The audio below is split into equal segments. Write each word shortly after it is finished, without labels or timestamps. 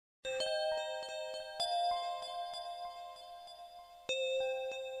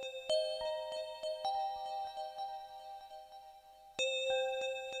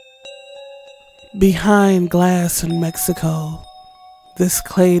Behind glass in Mexico, this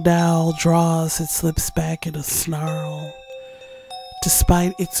clay doll draws its lips back in a snarl.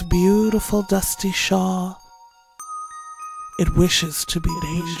 Despite its beautiful dusty shawl, it wishes to be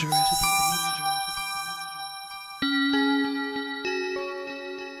dangerous.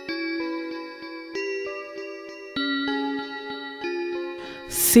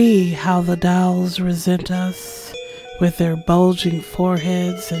 See how the dolls resent us with their bulging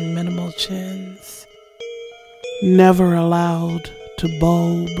foreheads and minimal chins, never allowed to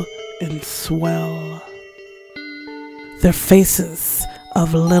bulb and swell. Their faces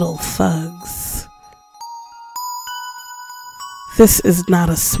of little thugs. This is not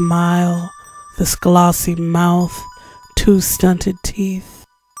a smile, this glossy mouth, two stunted teeth.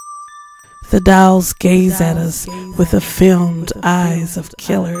 The dolls gaze at us with the filmed eyes of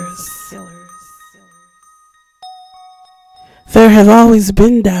killers. There have always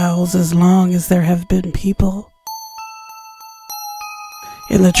been dolls as long as there have been people.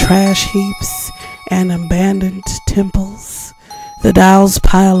 In the trash heaps and abandoned temples, the dolls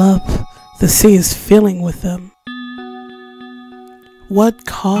pile up, the sea is filling with them. What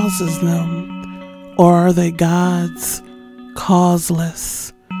causes them? Or are they gods,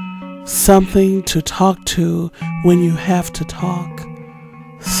 causeless? Something to talk to when you have to talk.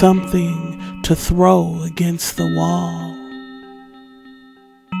 Something to throw against the wall.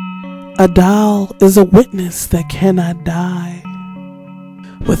 A doll is a witness that cannot die.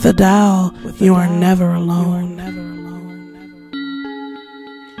 With a doll, you are never alone.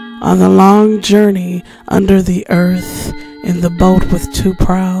 On the long journey under the earth, in the boat with two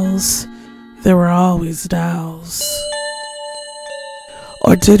prows, there were always dolls.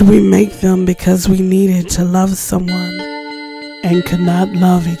 Or did we make them because we needed to love someone and could not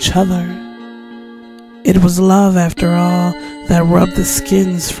love each other? It was love, after all, that rubbed the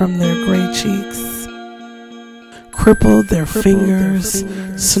skins from their gray cheeks, crippled their fingers,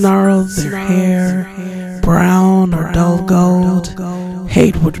 snarled their hair, brown or dull gold.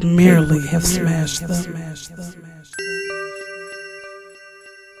 Hate would merely have smashed them.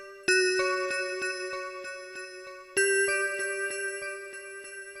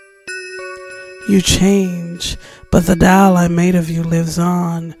 You change, but the doll I made of you lives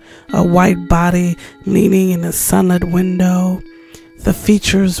on, a white body leaning in a sunlit window, the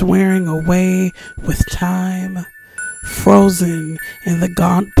features wearing away with time, frozen in the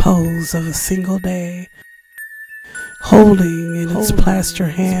gaunt pose of a single day, holding in its plaster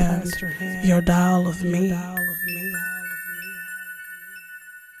hand your doll of me.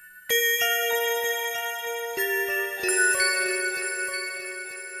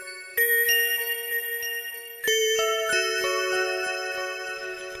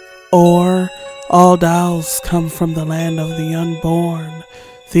 Or all dolls come from the land of the unborn,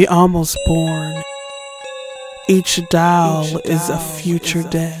 the almost born. Each doll is a future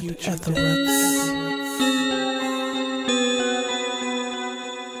dead at the roots.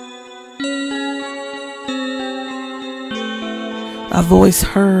 A voice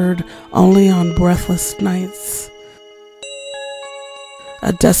heard only on breathless nights,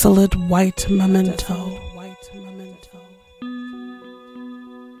 a desolate white memento.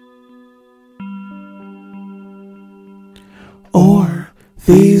 Or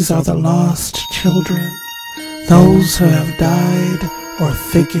these are the lost children, those who have died or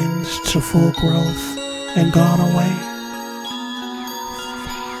thickened to full growth and gone away.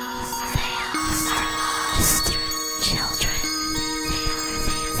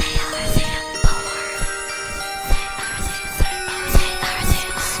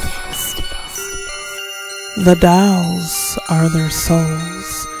 The dolls are their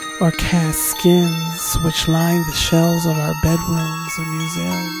souls, or cast skins which line the shelves of our bedrooms and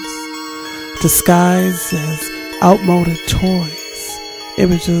museums, disguised as outmoded toys,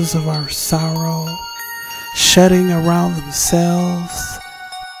 images of our sorrow, shedding around themselves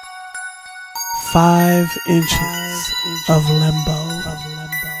 5 inches of limbo.